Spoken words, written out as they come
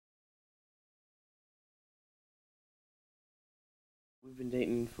We've been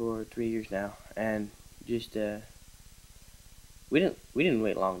dating for 3 years now, and just we didn't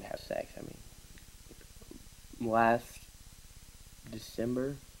wait long to have sex. I mean, last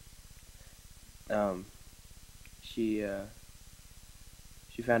December, um, she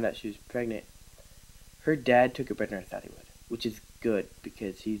she found out she was pregnant. Her dad took it better than I thought he would, which is good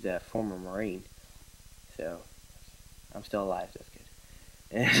because he's a former Marine. So I'm still alive. That's good.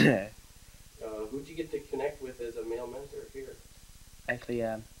 And Who'd you get to connect with as a male mentor here? actually,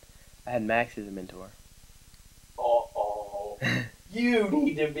 I had Max as a mentor. Oh, you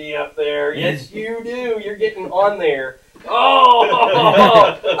need to be up there. Yes, you do. You're getting on there.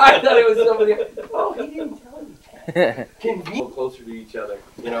 Oh, I thought it was somebody else. Oh, he didn't tell me that. Can be closer to each other.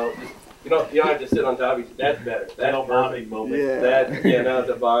 You don't have to sit on top of each other. That's better. That's a bonding moment. Yeah. Now it's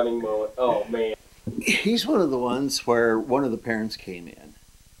a bonding moment. Oh man. He's one of the ones where one of the parents came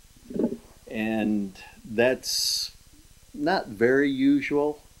in, and that's not very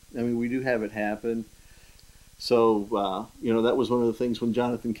usual. I mean, we do have it happen. So, that was one of the things when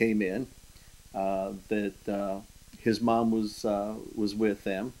Jonathan came in, that his mom was with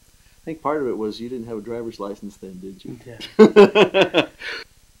them. I think part of it was you didn't have a driver's license then, did you? Yeah.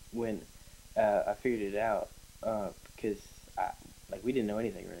 When I figured it out, because we didn't know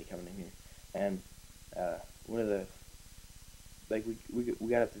anything really coming in here, and one of the we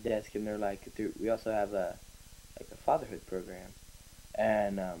got up the desk and they're like, we also have a fatherhood program,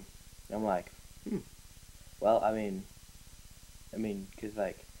 and I'm like, well, I mean, because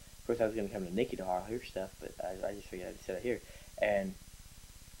of course I was gonna come to Nikki to all her stuff, but I just figured I'd set it here, and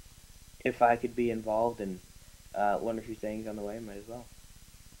if I could be involved and learn a few things on the way, might as well.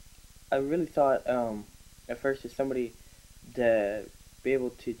 I really thought at first as somebody to be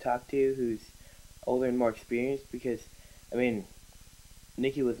able to talk to who's older and more experienced, because I mean,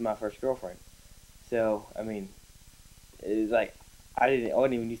 Nikki was my first girlfriend, so I mean, it was like I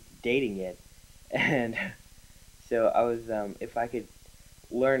wasn't even used to dating yet, and so I was if I could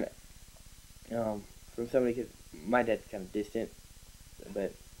learn from somebody, because my dad's kind of distant,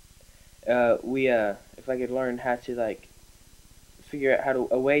 but if I could learn how to figure out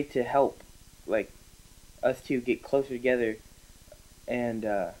a way to help us two get closer together and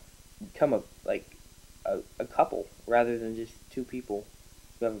become a couple rather than just two people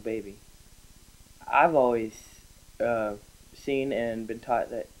who have a baby. I've always seen and been taught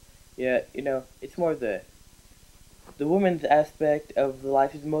that it's more the woman's aspect of the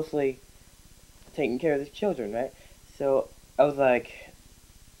life is mostly taking care of the children, right? So I was like,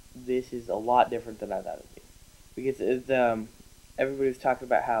 this is a lot different than I thought it would be, because everybody was talking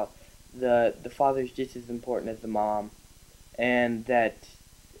about how the father's just as important as the mom, and that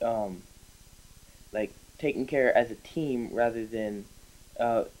taking care as a team rather than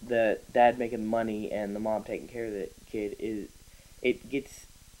the dad making money and the mom taking care of the kid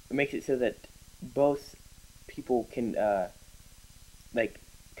makes it so that both people can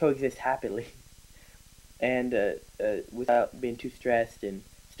coexist happily and without being too stressed and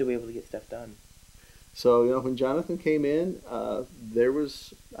still be able to get stuff done. So, when Jonathan came in,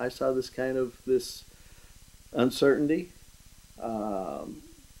 I saw this uncertainty,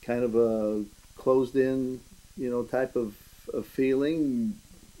 kind of a closed in, type of feeling,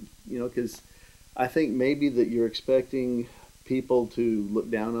 because I think maybe that you're expecting people to look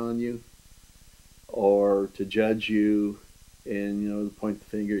down on you or to judge you and, point the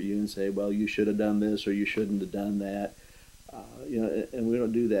finger at you and say, well, you should have done this or you shouldn't have done that. And we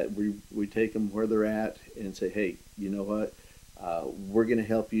don't do that. We take them where they're at and say, hey, you know what? We're going to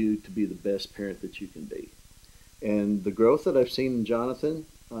help you to be the best parent that you can be. And the growth that I've seen in Jonathan,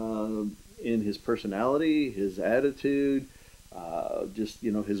 in his personality, his attitude, just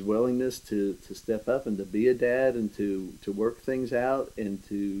his willingness to step up and to be a dad and to work things out and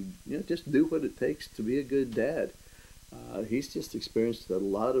to just do what it takes to be a good dad. He's just experienced a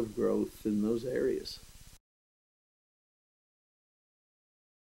lot of growth in those areas.